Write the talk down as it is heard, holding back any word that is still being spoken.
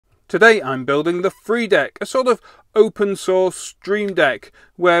Today I'm building the FreeDeck, a sort of open source stream deck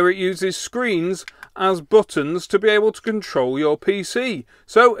where it uses screens as buttons to be able to control your PC.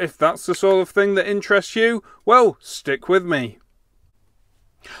 So if that's the sort of thing that interests you, well, stick with me.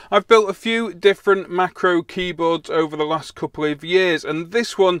 I've built a few different macro keyboards over the last couple of years, and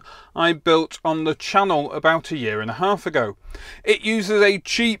this one I built on the channel about 1.5 years ago. It uses a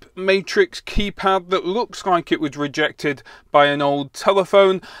cheap matrix keypad that looks like it was rejected by an old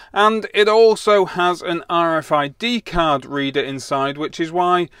telephone, and it also has an RFID card reader inside, which is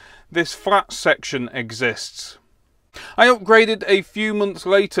why this flat section exists. I upgraded a few months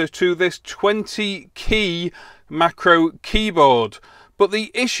later to this 20 key macro keyboard. But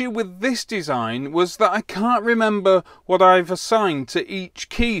the issue with this design was that I can't remember what I've assigned to each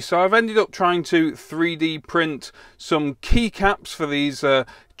key, so I've ended up trying to 3D print some keycaps for these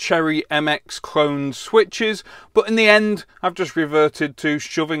Cherry MX clone switches, but in the end I've just reverted to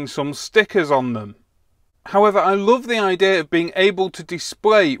shoving some stickers on them. However, I love the idea of being able to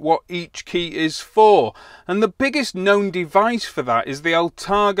display what each key is for, and the biggest known device for that is the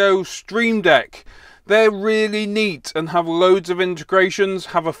Altago Stream Deck. They're really neat and have loads of integrations,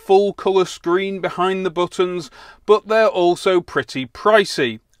 have a full colour screen behind the buttons, but they're also pretty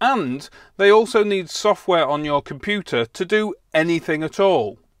pricey. And they also need software on your computer to do anything at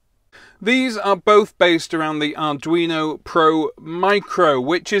all. These are both based around the Arduino Pro Micro,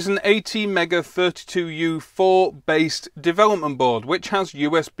 which is an ATmega32U4 based development board, which has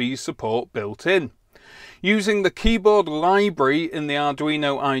USB support built in. Using the keyboard library in the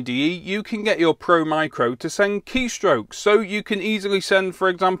Arduino IDE, you can get your Pro Micro to send keystrokes, so you can easily send, for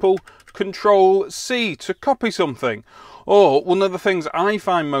example, Control-C to copy something. Or, one of the things I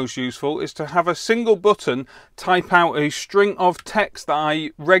find most useful is to have a single button type out a string of text that I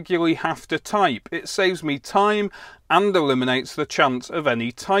regularly have to type. It saves me time and eliminates the chance of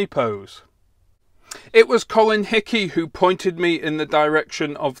any typos. It was Colin Hickey who pointed me in the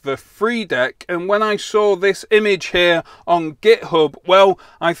direction of the FreeDeck, and when I saw this image here on GitHub, well,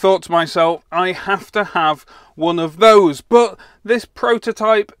 I thought to myself, I have to have one of those. But this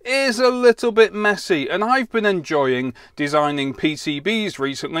prototype is a little bit messy, and I've been enjoying designing PCBs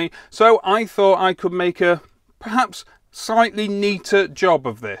recently, so I thought I could make a perhaps slightly neater job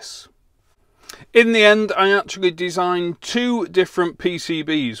of this. In the end, I actually designed two different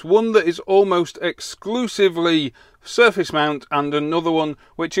PCBs, one that is almost exclusively surface mount and another one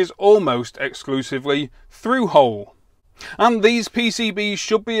which is almost exclusively through-hole. And these PCBs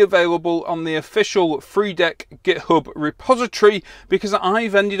should be available on the official FreeDeck GitHub repository, because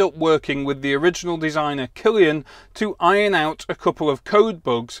I've ended up working with the original designer Killian to iron out a couple of code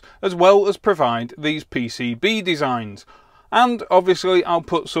bugs as well as provide these PCB designs. And obviously I'll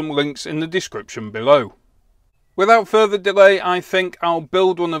put some links in the description below. Without further delay, I think I'll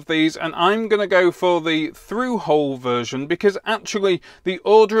build one of these, and I'm going to go for the through-hole version because actually the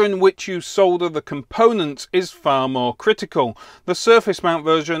order in which you solder the components is far more critical. The surface mount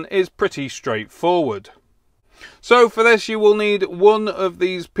version is pretty straightforward. So for this you will need one of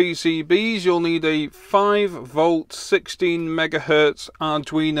these PCBs. You'll need a 5V 16 MHz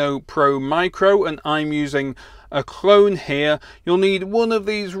Arduino Pro Micro, and I'm using a clone here. You'll need one of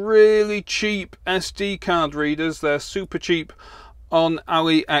these really cheap SD card readers. They're super cheap on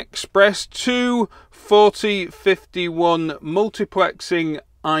AliExpress. Two 4051 multiplexing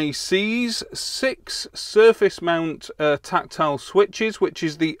ICs, 6 surface mount tactile switches, which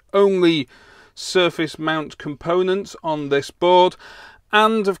is the only surface mount components on this board,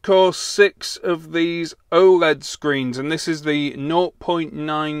 and of course 6 of these OLED screens, and this is the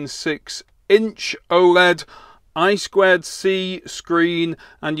 0.96 inch OLED I2C screen,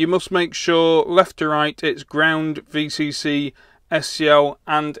 and you must make sure left to right it's ground, VCC, SCL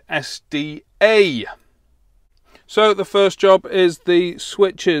and SDA. So the first job is the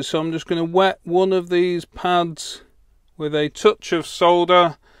switches, so I'm just going to wet one of these pads with a touch of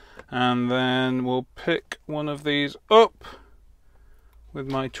solder, and then we'll pick one of these up with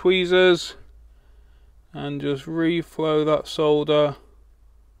my tweezers and just reflow that solder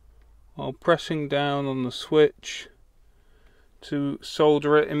while pressing down on the switch to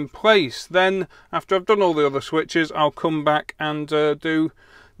solder it in place. Then after I've done all the other switches, I'll come back and do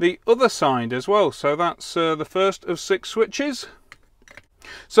the other side as well. So that's the first of 6 switches.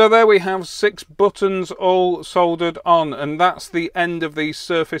 So there we have 6 buttons all soldered on, and that's the end of the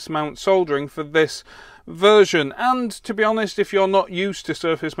surface mount soldering for this version. And to be honest, if you're not used to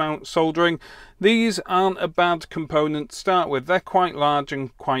surface mount soldering, these aren't a bad component to start with. They're quite large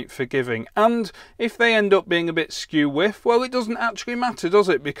and quite forgiving, and if they end up being a bit skew whiff, well, it doesn't actually matter, does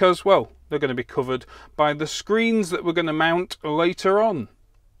it? Because, well, they're going to be covered by the screens that we're going to mount later on.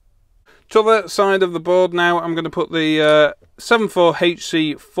 To the side of the board now, I'm going to put the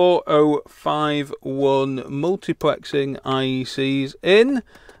 74HC4051 multiplexing IECs in,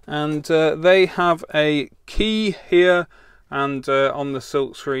 and they have a key here, and on the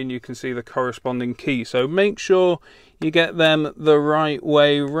silk screen you can see the corresponding key, so make sure you get them the right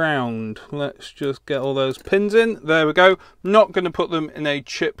way round. Let's just get all those pins in. There we go. Not going to put them in a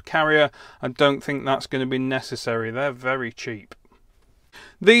chip carrier. I don't think that's going to be necessary. They're very cheap.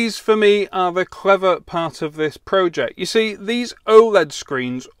 These for me are the clever part of this project. You see, these OLED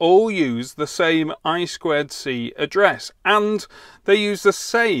screens all use the same I2C address, and they use the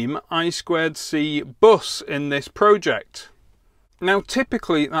same I2C bus in this project. Now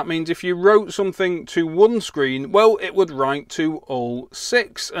typically that means if you wrote something to one screen, well, it would write to all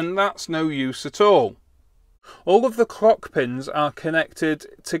 6, and that's no use at all. All of the clock pins are connected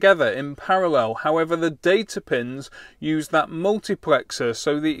together in parallel. However, the data pins use that multiplexer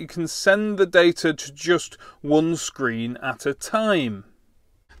so that you can send the data to just one screen at a time.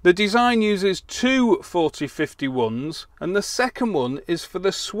 The design uses two 4051s, and the second one is for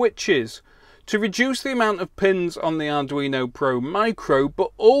the switches, to reduce the amount of pins on the Arduino Pro Micro, but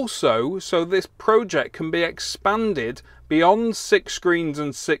also so this project can be expanded beyond 6 screens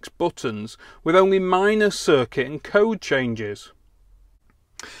and 6 buttons with only minor circuit and code changes.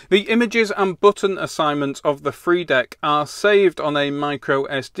 The images and button assignments of the FreeDeck are saved on a micro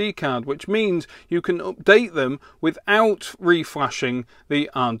SD card, which means you can update them without reflashing the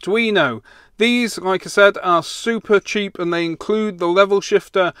Arduino. These, like I said, are super cheap, and they include the level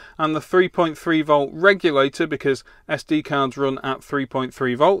shifter and the 3.3 volt regulator, because SD cards run at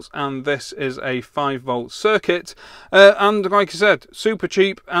 3.3 volts and this is a 5 volt circuit. And like I said, super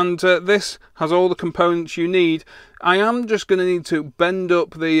cheap, and this has all the components you need. I am just going to need to bend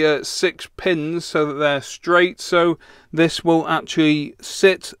up the 6 pins so that they're straight, so this will actually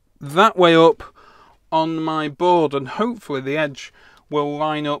sit that way up on my board, and hopefully the edge will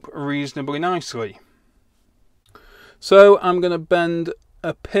line up reasonably nicely. So I'm going to bend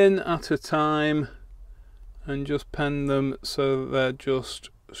a pin at a time and just pen them so that they're just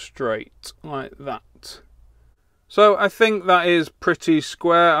straight like that. So I think that is pretty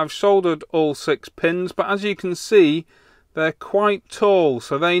square. I've soldered all 6 pins, but as you can see, they're quite tall,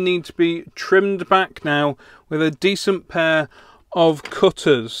 so they need to be trimmed back now with a decent pair of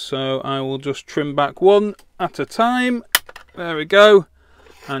cutters. So I will just trim back one at a time. There we go.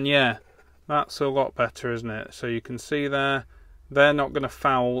 And yeah, that's a lot better, isn't it? So you can see there, they're not going to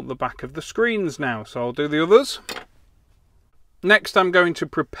foul the back of the screens now. So I'll do the others. Next, I'm going to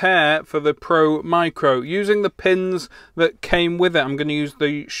prepare for the Pro Micro using the pins that came with it. I'm going to use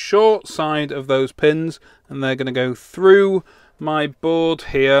the short side of those pins, and they're going to go through my board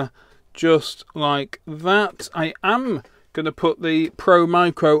here, just like that. I am going to put the Pro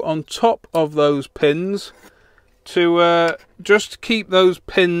Micro on top of those pins to just keep those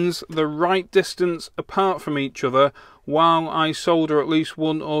pins the right distance apart from each other while I solder at least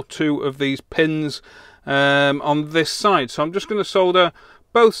 1 or 2 of these pins on this side. So I'm just going to solder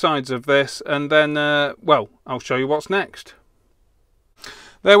both sides of this, and then well, I'll show you what's next.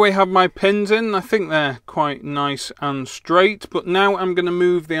 There we have my pins in. I think they're quite nice and straight, but now I'm going to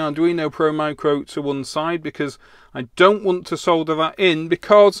move the Arduino Pro Micro to one side because I don't want to solder that in,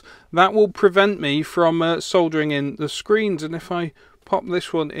 because that will prevent me from soldering in the screens. And if I pop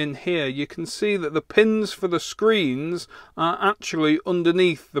this one in here, you can see that the pins for the screens are actually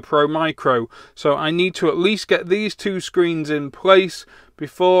underneath the Pro Micro. So I need to at least get these 2 screens in place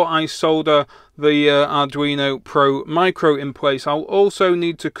before I solder the Arduino Pro Micro in place. I'll also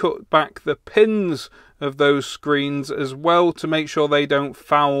need to cut back the pins of those screens as well to make sure they don't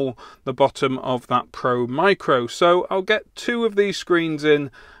foul the bottom of that Pro Micro. So I'll get 2 of these screens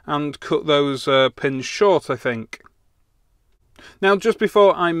in and cut those pins short, I think. Now, just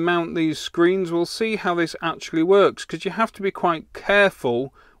before I mount these screens, we'll see how this actually works, because you have to be quite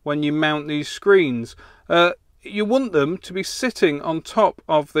careful when you mount these screens. You want them to be sitting on top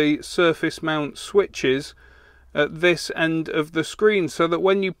of the surface mount switches at this end of the screen, so that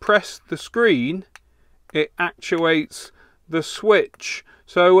when you press the screen, it actuates the switch.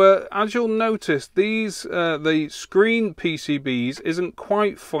 So as you'll notice, these the screen PCBs isn't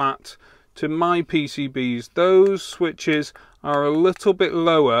quite flat to my PCBs. Those switches are a little bit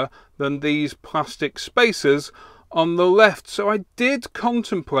lower than these plastic spacers on the left. So I did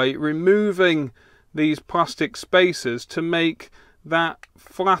contemplate removing these plastic spacers to make that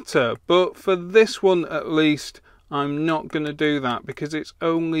flatter, but for this one at least I'm not going to do that because it's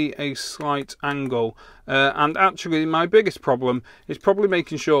only a slight angle. And actually my biggest problem is probably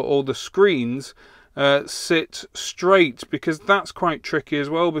making sure all the screens sit straight, because that's quite tricky as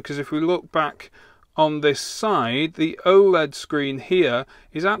well, because if we look back on this side, the OLED screen here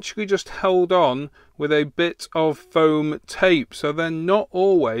is actually just held on with a bit of foam tape, so they're not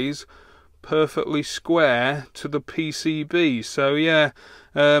always perfectly square to the PCB. So yeah,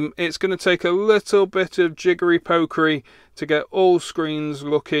 it's going to take a little bit of jiggery pokery to get all screens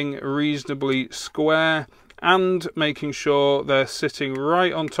looking reasonably square, and making sure they're sitting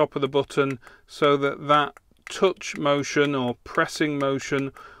right on top of the button so that that touch motion or pressing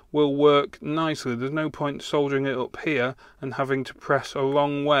motion will work nicely. There's no point soldering it up here and having to press a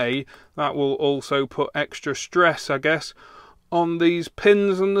long way. That will also put extra stress, I guess, on these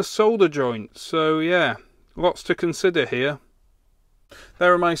pins and the solder joints. So yeah, lots to consider here.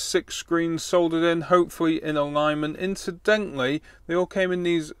 There are my 6 screens soldered in, hopefully in alignment. Incidentally, they all came in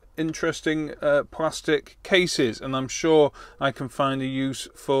these interesting plastic cases, and I'm sure I can find a use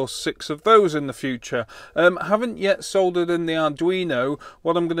for 6 of those in the future. Haven't yet soldered in the Arduino.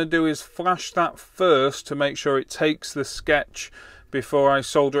 What I'm going to do is flash that first to make sure it takes the sketch before I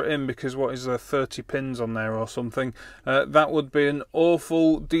solder it in, because what is there, 30 pins on there or something? That would be an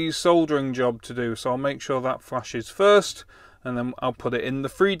awful desoldering job to do, so I'll make sure that flashes first, and then I'll put it in the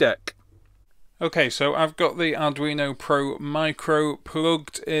FreeDeck. Okay, so I've got the Arduino Pro Micro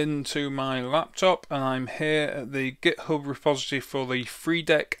plugged into my laptop, and I'm here at the GitHub repository for the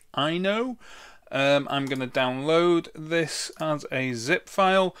FreeDeck. I'm going to download this as a zip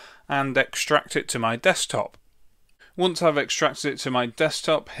file and extract it to my desktop. Once I've extracted it to my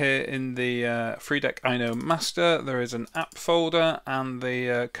desktop, here in the FreeDeck master, there is an app folder, and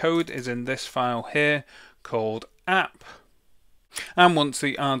the code is in this file here called app. And once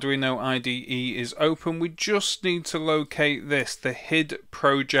the Arduino IDE is open, we just need to locate this, the HID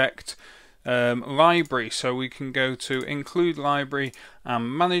project library. So we can go to include library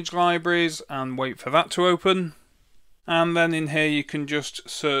and manage libraries and wait for that to open. And then in here you can just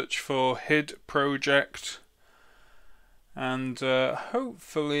search for HID project, and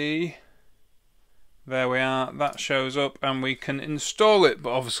hopefully there we are, that shows up and we can install it.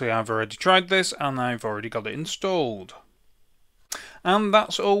 But obviously I've already tried this and I've already got it installed. And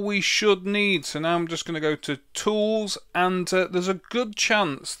that's all we should need. So now I'm just going to go to Tools, and there's a good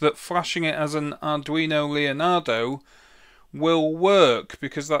chance that flashing it as an Arduino Leonardo will work,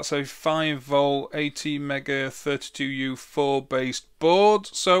 because that's a 5V 80 mega 32U4 based board.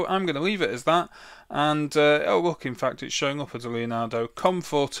 So I'm going to leave it as that. And oh look, in fact it's showing up as a Leonardo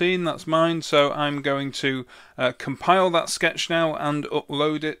COM14, that's mine. So I'm going to compile that sketch now and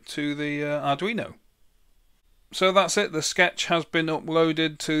upload it to the Arduino. So that's it, the sketch has been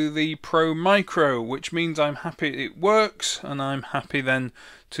uploaded to the Pro Micro, which means I'm happy it works, and I'm happy then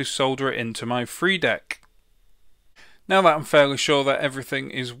to solder it into my FreeDeck. Now that I'm fairly sure that everything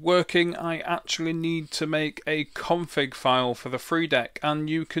is working, I actually need to make a config file for the FreeDeck, and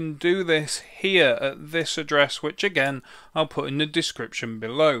you can do this here at this address, which again I'll put in the description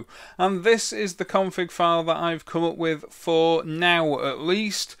below. And this is the config file that I've come up with for now, at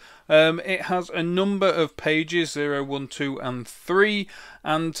least. It has a number of pages, 0, 1, 2 and 3,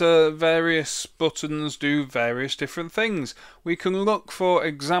 and various buttons do various different things. We can look, for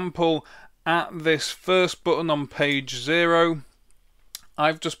example, at this first button on page 0.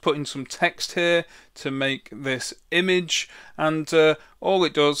 I've just put in some text here to make this image, and all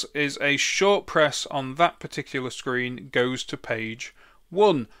it does is a short press on that particular screen goes to page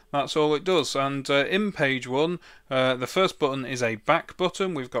 1. That's all it does. And in page 1, the first button is a back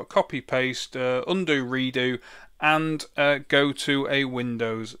button. We've got copy paste, undo, redo, and go to a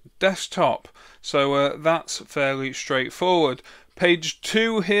Windows desktop. So that's fairly straightforward. Page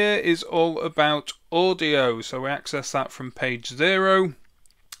 2 here is all about audio, so we access that from page 0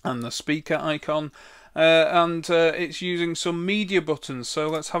 and the speaker icon, and it's using some media buttons. So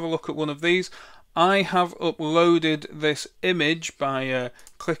let's have a look at one of these. I have uploaded this image by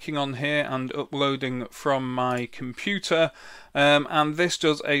clicking on here and uploading from my computer, and this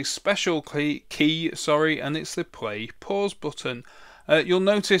does a special key, and it's the play pause button. You'll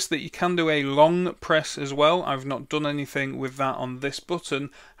notice that you can do a long press as well. I've not done anything with that on this button.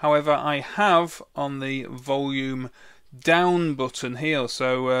 However, I have on the volume down button here.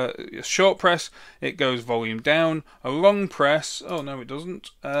 So a short press, it goes volume down. A long press, oh no it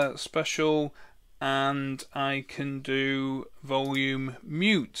doesn't, special, and I can do volume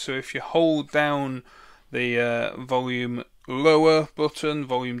mute. So if you hold down the volume lower button,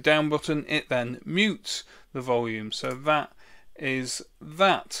 volume down button, it then mutes the volume. So that is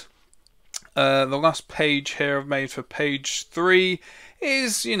that. The last page here I've made for page 3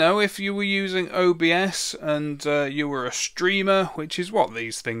 is, you know, if you were using OBS and you were a streamer, which is what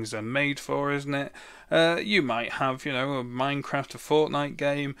these things are made for, isn't it? You might have, you know, a Minecraft, a Fortnite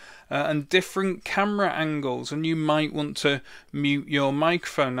game, and different camera angles, and you might want to mute your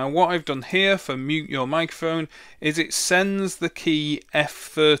microphone. Now, what I've done here for mute your microphone is it sends the key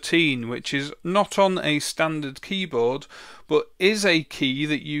F13, which is not on a standard keyboard, but is a key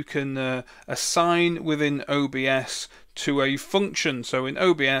that you can assign within OBS to a function. So in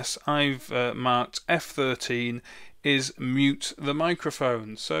OBS, I've marked F13 is mute the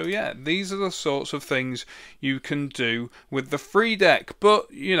microphone. So yeah, these are the sorts of things you can do with the FreeDeck.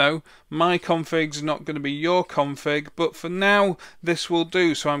 But you know, my config's not going to be your config, but for now this will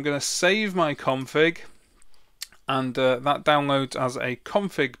do. So I'm going to save my config, and that downloads as a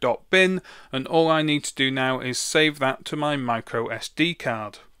config.bin, and all I need to do now is save that to my micro SD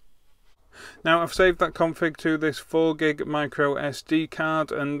card. Now I've saved that config to this 4GB micro SD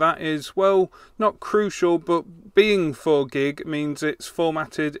card, and that is, well, not crucial, but being 4GB means it's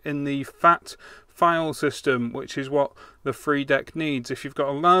formatted in the FAT file system, which is what the FreeDeck needs. If you've got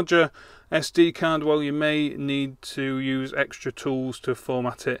a larger SD card, well, you may need to use extra tools to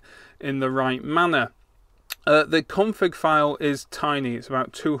format it in the right manner. The config file is tiny, it's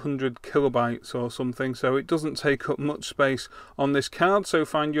about 200 kilobytes or something, so it doesn't take up much space on this card. So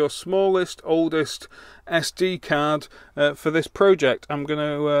find your smallest, oldest SD card for this project. I'm going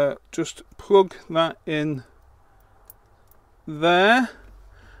to just plug that in there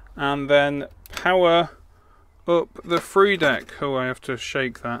and then power up the FreeDeck. Oh, I have to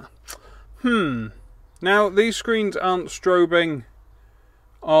shake that. Now these screens aren't strobing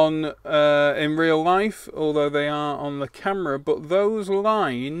on in real life, although they are on the camera, but those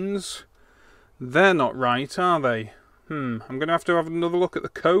lines, they're not right, are they? I'm going to have another look at the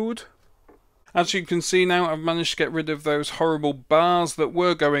code. As you can see now, I've managed to get rid of those horrible bars that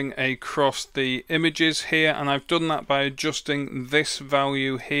were going across the images here, and I've done that by adjusting this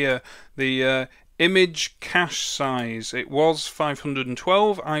value here, the image cache size. It was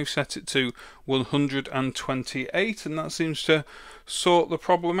 512, I've set it to 128, and that seems to sort the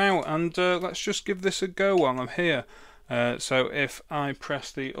problem out. And let's just give this a go while I'm here. So if I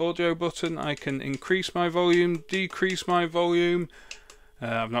press the audio button, I can increase my volume, decrease my volume.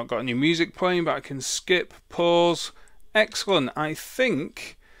 I've not got any music playing, but I can skip, pause. Excellent. I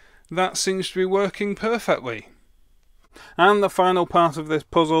think that seems to be working perfectly. And the final part of this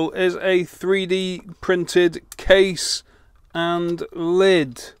puzzle is a 3D printed case and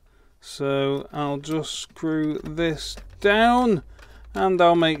lid. So I'll just screw this down, and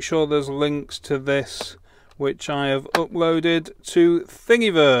I'll make sure there's links to this, which I have uploaded to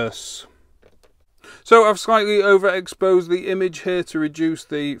Thingiverse. So I've slightly overexposed the image here to reduce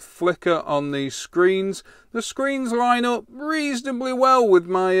the flicker on these screens. The screens line up reasonably well with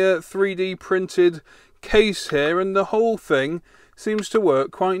my 3D printed case here, and the whole thing seems to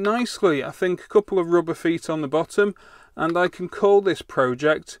work quite nicely. I think a couple of rubber feet on the bottom, and I can call this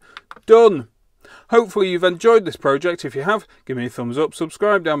project done. Hopefully you've enjoyed this project. If you have, give me a thumbs up,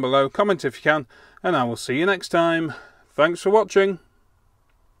 subscribe down below, comment if you can, and I will see you next time. Thanks for watching.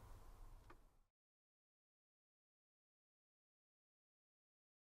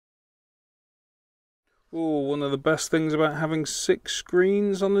 Oh, one of the best things about having 6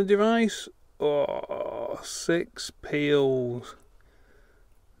 screens on the device. Oh, 6 peels.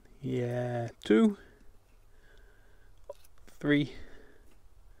 Yeah, 2, 3.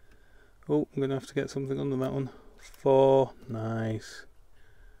 Oh, I'm going to have to get something under that one. 4, nice.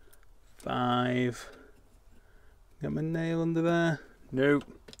 5. Get my nail under there. Nope.